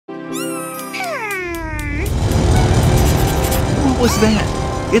was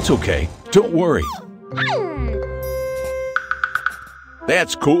that? It's okay. Don't worry.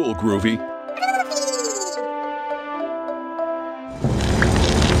 That's cool, Groovy.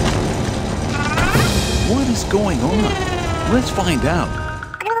 What is going on? Let's find out.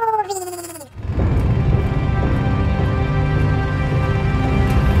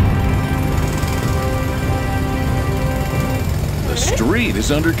 The street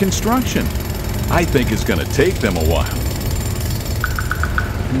is under construction. I think it's going to take them a while.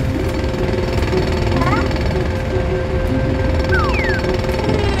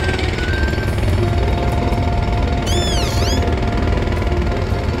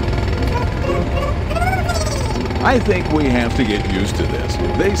 I think we have to get used to this.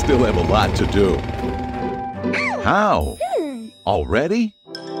 They still have a lot to do. How? Already?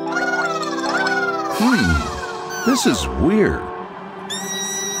 This is weird.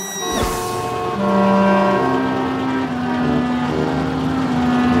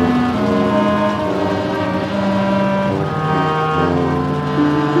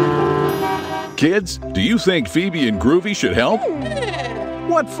 Kids, do you think Phoebe and Groovy should help?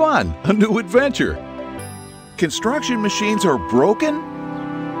 What fun! A new adventure! Construction machines are broken?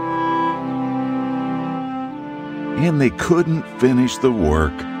 And they couldn't finish the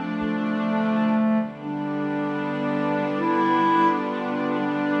work.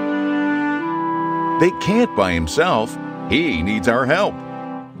 They can't by himself. He needs our help.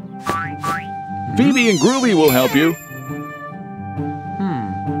 Phoebe and Groovy will help you.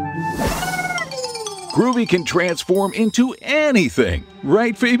 Groovy can transform into anything,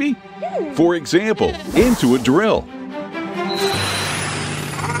 right, Phoebe? For example, into a drill.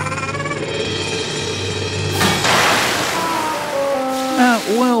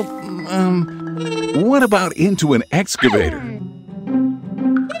 What about into an excavator?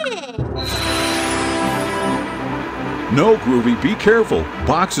 No, Groovy, be careful.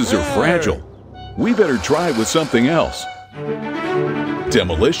 Boxes are fragile. We better try with something else.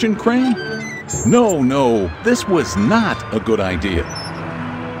 Demolition crane? No, this was not a good idea.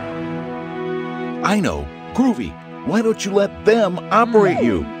 I know. Groovy, why don't you let them operate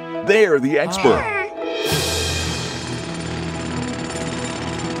you? They're the expert.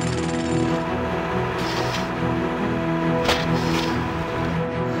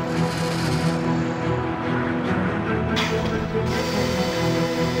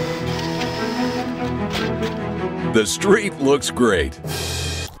 The street looks great.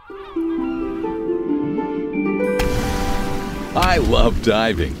 I love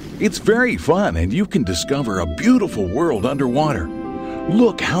diving. It's very fun and you can discover a beautiful world underwater.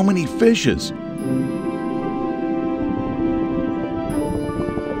 Look how many fishes.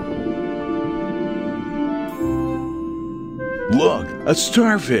 Look, a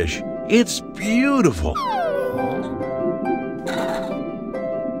starfish. It's beautiful.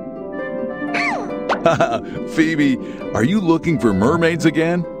 Phoebe, are you looking for mermaids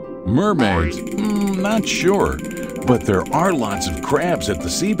again? Mermaids? Not sure, but there are lots of crabs at the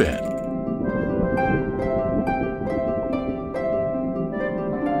seabed.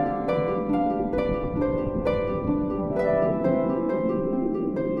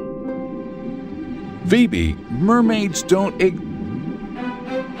 Phoebe, mermaids don't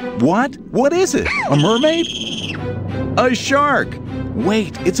What? What is it? A mermaid? A shark!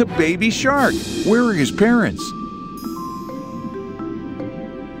 Wait, it's a baby shark. Where are his parents?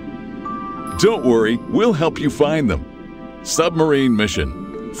 Don't worry, we'll help you find them. Submarine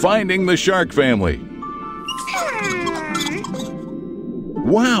mission. Finding the shark family.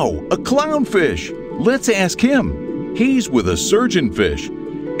 Wow, a clownfish. Let's ask him. He's with a surgeonfish.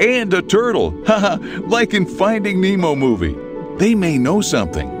 And a turtle. Haha, like in Finding Nemo movie. They may know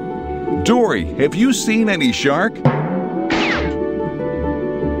something. Dory, have you seen any shark?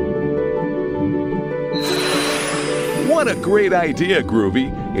 What a great idea,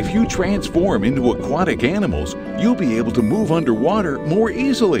 Groovy! If you transform into aquatic animals, you'll be able to move underwater more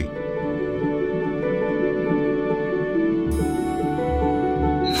easily.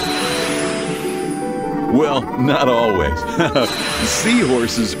 Well, not always.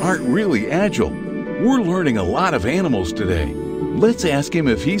 Seahorses aren't really agile. We're learning a lot of animals today. Let's ask him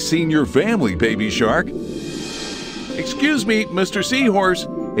if he's seen your family, baby shark. Excuse me, Mr. Seahorse,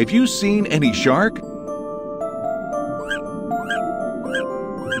 have you seen any shark?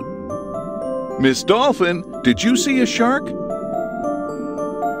 Miss Dolphin, did you see a shark?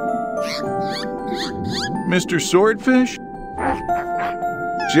 Mr. Swordfish?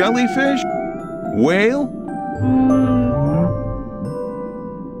 Jellyfish? Whale?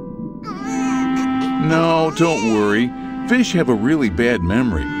 No, don't worry. Fish have a really bad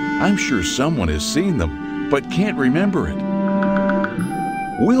memory. I'm sure someone has seen them, but can't remember it.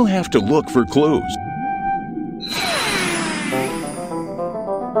 we'll have to look for clues.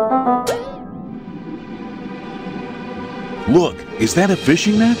 Look, is that a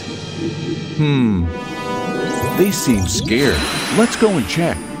fishing net? They seem scared. Let's go and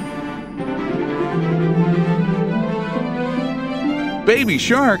check. Baby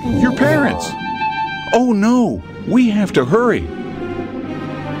shark, your parents. Oh no, we have to hurry.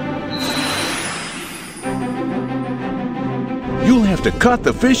 You'll have to cut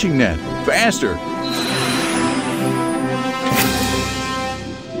the fishing net. Faster.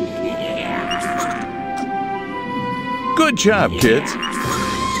 Good job, kids.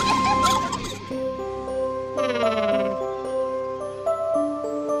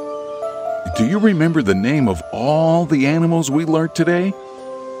 Do you remember the name of all the animals we learned today?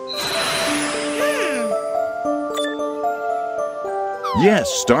 Yes,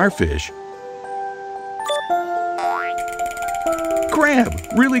 starfish. Crab,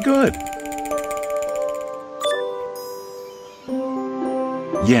 really good.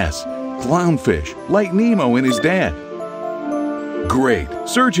 Yes, clownfish, like Nemo and his dad. Great,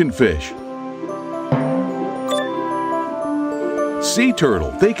 surgeonfish. Sea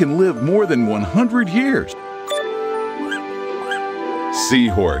turtle, they can live more than 100 years.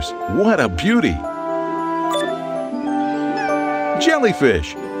 Seahorse, what a beauty.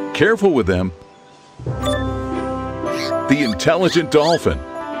 Jellyfish, careful with them. The intelligent dolphin.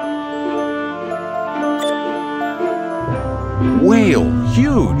 Whale,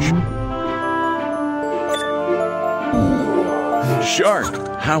 huge.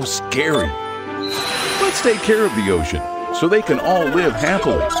 Shark, how scary. Let's take care of the ocean so they can all live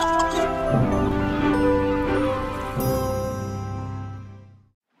happily.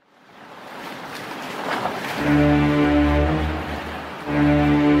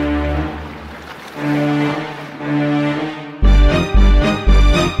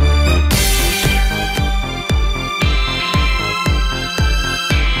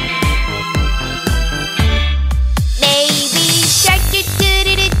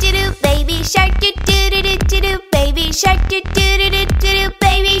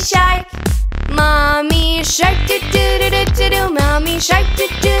 Mommy shark do do do do do do. Mommy shark do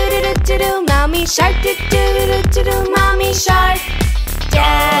do do do do. Mommy shark do do do do do. Mommy shark.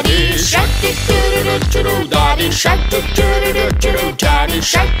 Daddy shark do do do do do. Daddy shark do do do do do. Daddy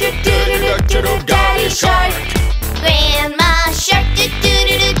shark do do do do do. Daddy shark. Grandma shark do do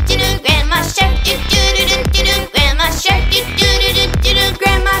do do do. Grandma shark do do do do do. Grandma shark do do do do do.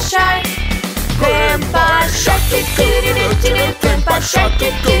 Grandma shark. Grandpa shark do do do do do. Grandpa shark do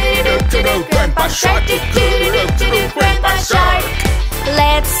do do do do. Grandpa shark do do do do do. Grandpa shark.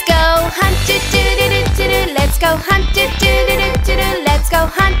 Let's go hunt do do do do do. Let's go hunt do do do do do. Let's go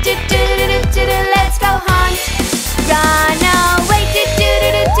hunt do do do do do. Let's go hunt. Run away do do do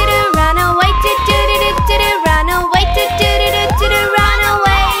do do. Run away do do do do do. Run away do do do do do. Run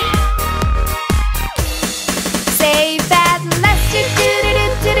away. Safe at last do do do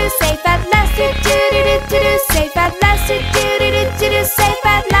do do. Safe at last do do do do do. Safe at last do do do do do. Safe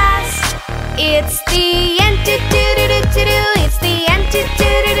at last. It's the end do do do do do. It's the end do do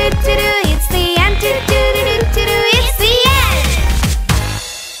do do do. It's the end do do do do do. It's the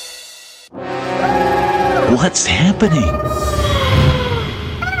end. What's happening?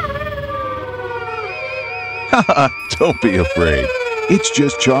 Haha, don't be afraid. It's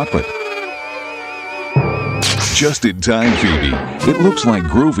just chocolate. Just in time, Phoebe. It looks like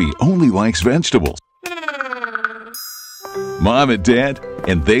Groovy only likes vegetables. Mom and Dad,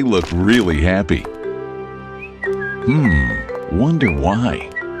 and they look really happy. Wonder why.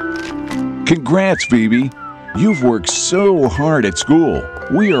 Congrats, Phoebe. You've worked so hard at school.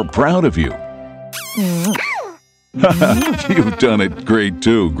 We are proud of you. You've done it great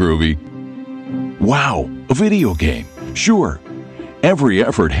too, Groovy. Wow, a video game. Sure, every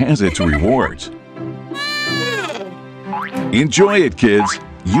effort has its rewards. Enjoy it, kids.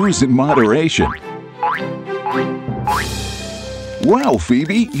 Use in moderation. Wow,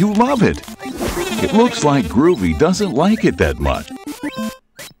 Phoebe, you love it. It looks like Groovy doesn't like it that much.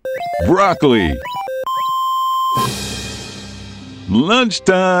 Broccoli.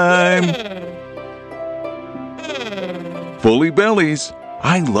 Lunchtime. Fully bellies.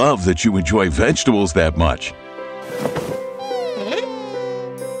 I love that you enjoy vegetables that much.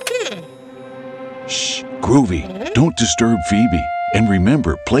 Shh, Groovy, don't disturb Phoebe. And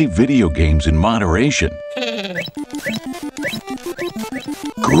remember, play video games in moderation.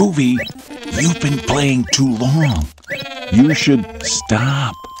 Groovy, you've been playing too long. You should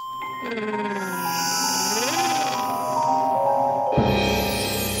stop.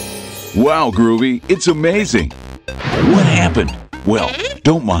 Wow, Groovy, it's amazing. What happened? Well,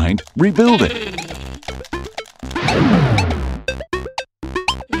 don't mind, rebuild it.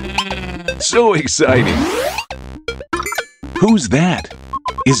 So exciting! Who's that?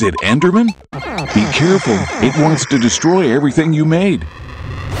 Is it Enderman? Be careful, it wants to destroy everything you made.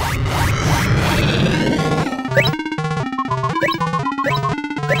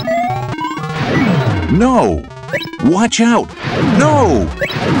 No! Watch out! No!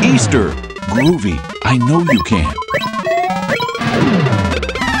 Easter! Groovy, I know you can.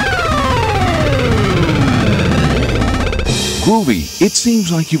 Groovy, it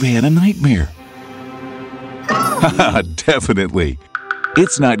seems like you've had a nightmare. Haha, definitely.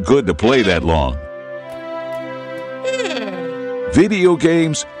 It's not good to play that long. Video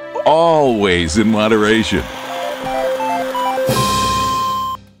games, always in moderation.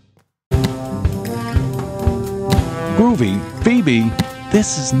 Groovy, Phoebe,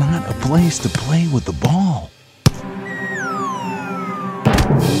 this is not a place to play with the ball.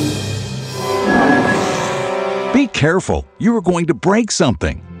 Be careful, you are going to break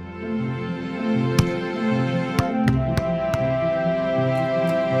something.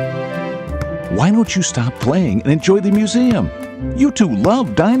 Why don't you stop playing and enjoy the museum? You two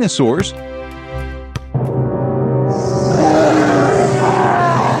love dinosaurs.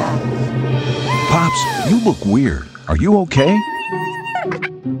 Pops, you look weird. Are you okay?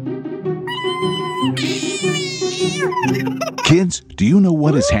 Kids, do you know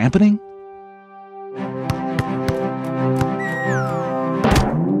what is happening?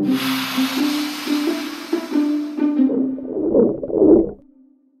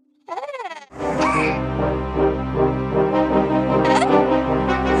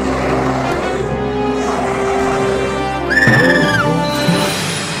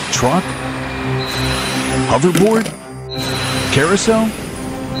 Truck? Hoverboard? Carousel?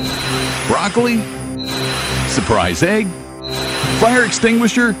 Broccoli? Surprise egg? Fire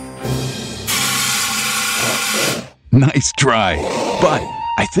extinguisher? Nice try, but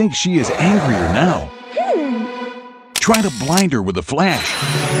I think she is angrier now. Try to blind her with a flash.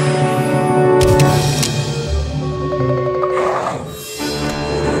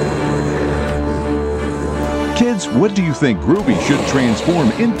 Kids, what do you think Groovy should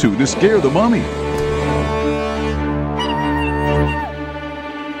transform into to scare the mummy?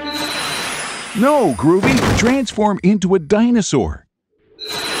 No, Groovy, transform into a dinosaur.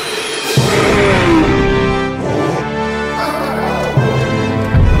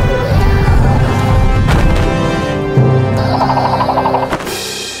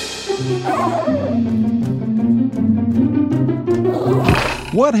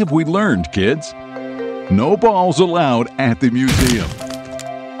 What have we learned, kids? No balls allowed at the museum.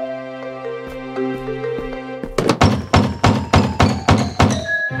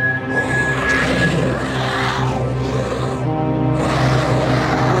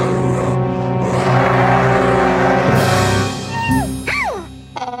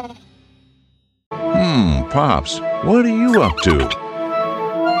 Pops, what are you up to?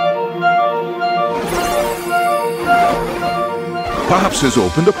 Pops has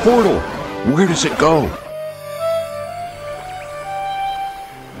opened a portal. Where does it go?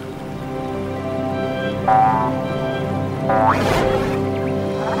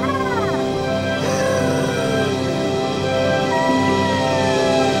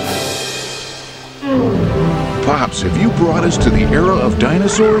 Pops, have you brought us to the era of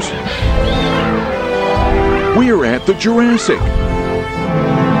dinosaurs? We're at the Jurassic.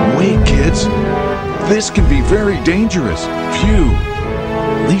 Wait, kids. This can be very dangerous. Phew.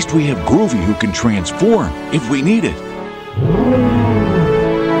 At least we have Groovy who can transform if we need it.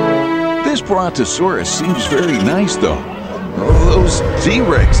 This Brontosaurus seems very nice, though. Those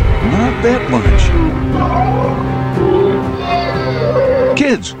T-Rex, not that much.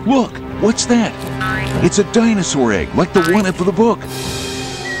 Kids, look. What's that? It's a dinosaur egg, like the one in the book.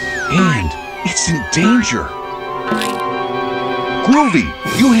 And it's in danger. Groovy,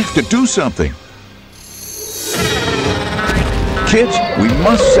 you have to do something. Kids, we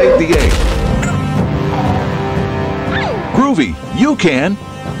must save the egg. Groovy, you can.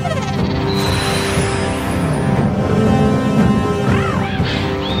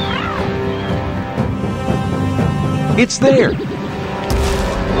 It's there.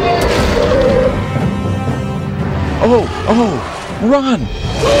 Oh, run.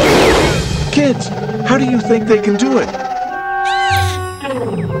 Kids, how do you think they can do it?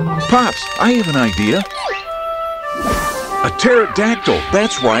 Pops, I have an idea. A pterodactyl,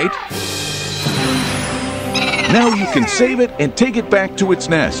 that's right. Now you can save it and take it back to its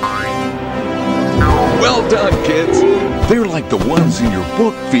nest. Well done, kids. They're like the ones in your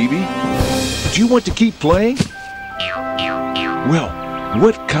book, Phoebe. Do you want to keep playing? Well,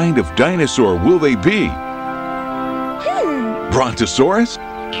 what kind of dinosaur will they be? Brontosaurus?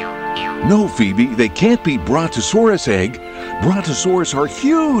 No, Phoebe, they can't be Brontosaurus egg. Brontosaurus are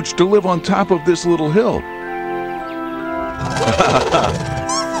huge to live on top of this little hill.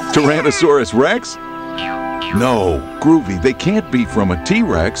 Tyrannosaurus Rex? No, Groovy, they can't be from a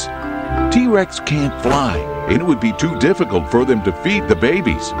T-Rex. T-Rex can't fly, and it would be too difficult for them to feed the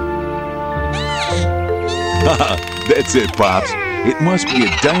babies. That's it, Pops. It must be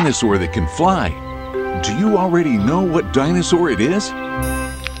a dinosaur that can fly. Do you already know what dinosaur it is?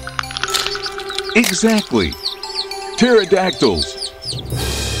 Exactly. Pterodactyls.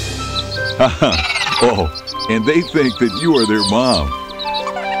 Oh, and they think that you are their mom.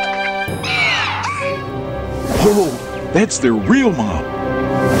 Oh, that's their real mom.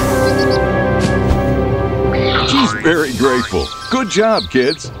 She's very grateful. Good job,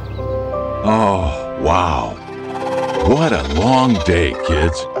 kids. Oh, wow. What a long day,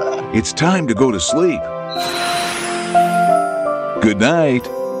 kids. It's time to go to sleep. Good night.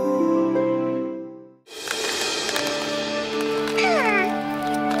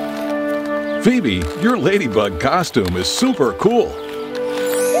 Phoebe, your ladybug costume is super cool.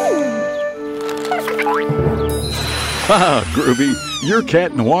 Ah, Groovy, your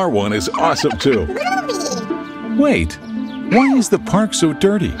Cat Noir one is awesome too. Wait, why is the park so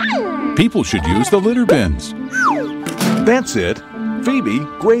dirty? People should use the litter bins. That's it. Phoebe,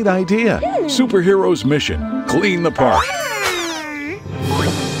 great idea. Superhero's mission, clean the park.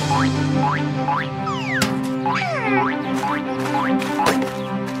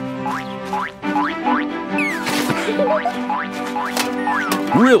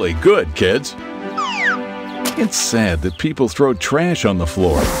 Really good, kids. It's sad that people throw trash on the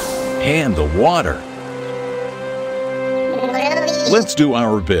floor and the water. Let's do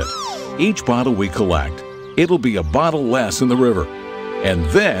our bit. Each bottle we collect, it'll be a bottle less in the river. And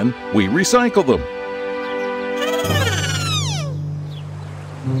then we recycle them.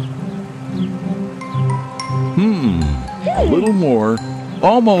 A little more.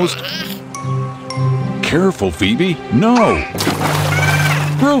 Almost. Careful, Phoebe. No.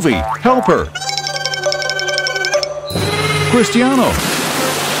 Groovy, help her. Cristiano.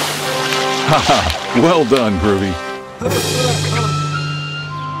 Haha, well done, Groovy.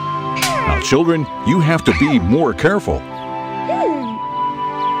 Now, children, you have to be more careful.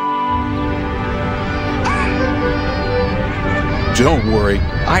 Don't worry,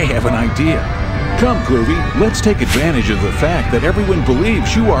 I have an idea. Come, Groovy, let's take advantage of the fact that everyone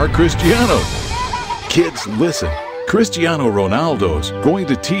believes you are Cristiano. Kids, listen. Cristiano Ronaldo's going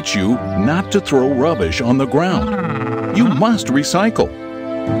to teach you not to throw rubbish on the ground. You must recycle.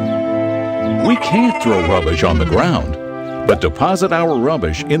 We can't throw rubbish on the ground, but deposit our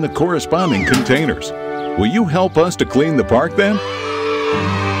rubbish in the corresponding containers. Will you help us to clean the park then?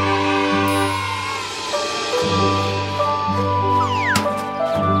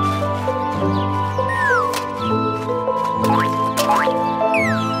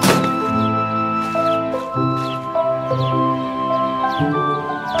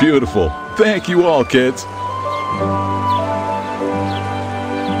 Beautiful. Thank you all, kids.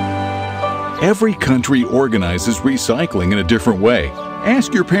 Every country organizes recycling in a different way.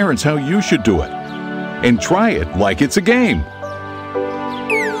 Ask your parents how you should do it. And try it like it's a game.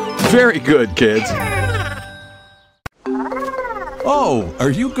 Very good, kids. Oh, are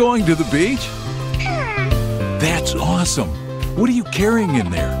you going to the beach? That's awesome. What are you carrying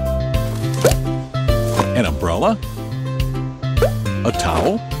in there? An umbrella? A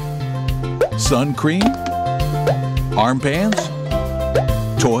towel? Sun cream? Armbands?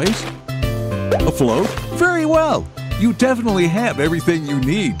 Toys? A float? Very well. You definitely have everything you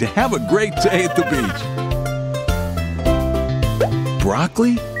need to have a great day at the beach.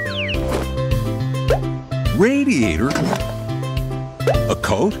 Broccoli? Radiator? A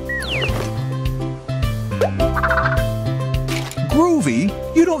coat? Groovy,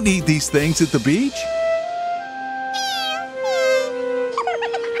 you don't need these things at the beach.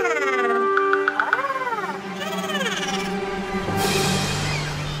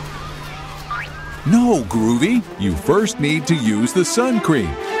 No, Groovy, you first need to use the sun cream.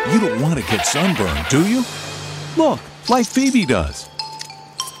 You don't want to get sunburned, do you? Look, like Phoebe does.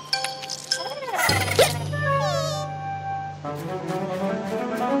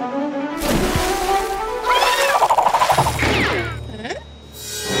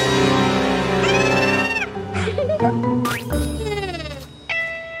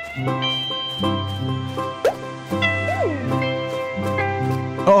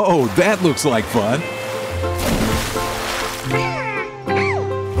 Oh, that looks like fun.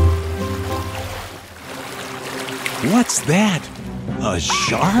 What's that? A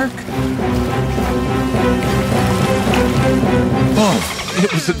shark? Oh,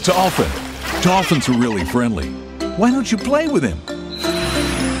 it was a dolphin. Dolphins are really friendly. Why don't you play with him?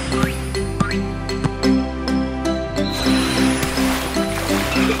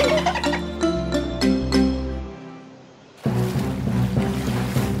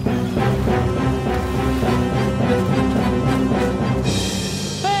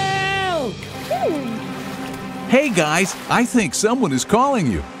 Hey guys, I think someone is calling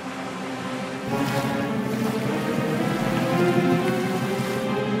you.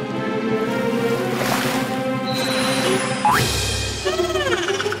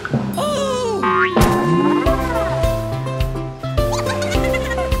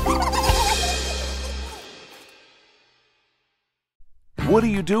 What are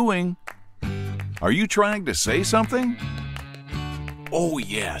you doing? Are you trying to say something? Oh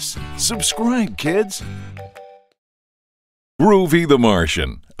yes, subscribe kids. Groovy the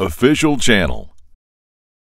Martian, official channel.